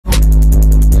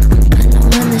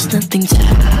there's nothing to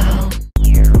help.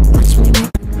 Watch me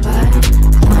make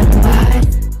one by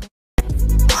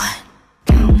one.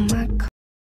 Count my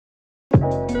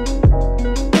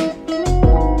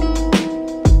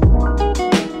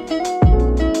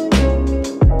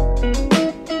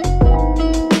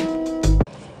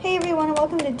Hey everyone, and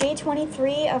welcome to day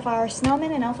 23 of our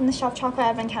Snowman and Elf on the Shelf chocolate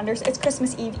advent calendars. It's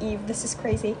Christmas Eve. This is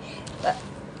crazy.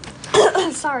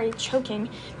 Sorry, choking.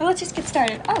 But let's just get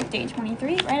started. Oh, day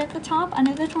 23, right at the top,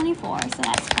 under the 24, so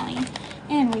that's funny.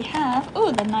 And we have,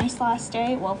 oh, the nice last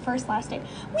day, well, first last day.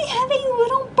 We have a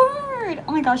little bird.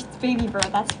 Oh my gosh, it's baby bird.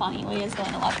 That's funny. Leah's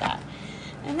going to love that.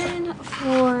 And then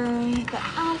for the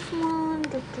elf one,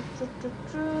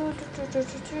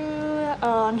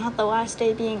 not the last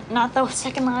day being, not the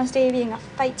second last day being a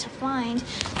fight to find.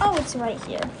 Oh, it's right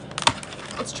here.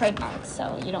 It's trademarked,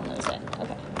 so you don't lose it.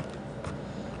 Okay.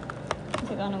 Is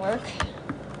it going to work?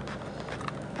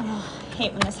 Oh, I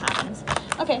hate when this happens.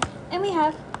 Okay, and we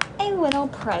have a little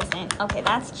present. Okay,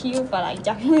 that's cute, but I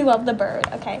definitely love the bird.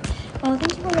 Okay, well,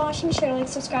 thank you for watching. Be sure to like,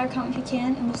 subscribe, comment if you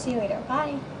can, and we'll see you later.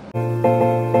 Bye.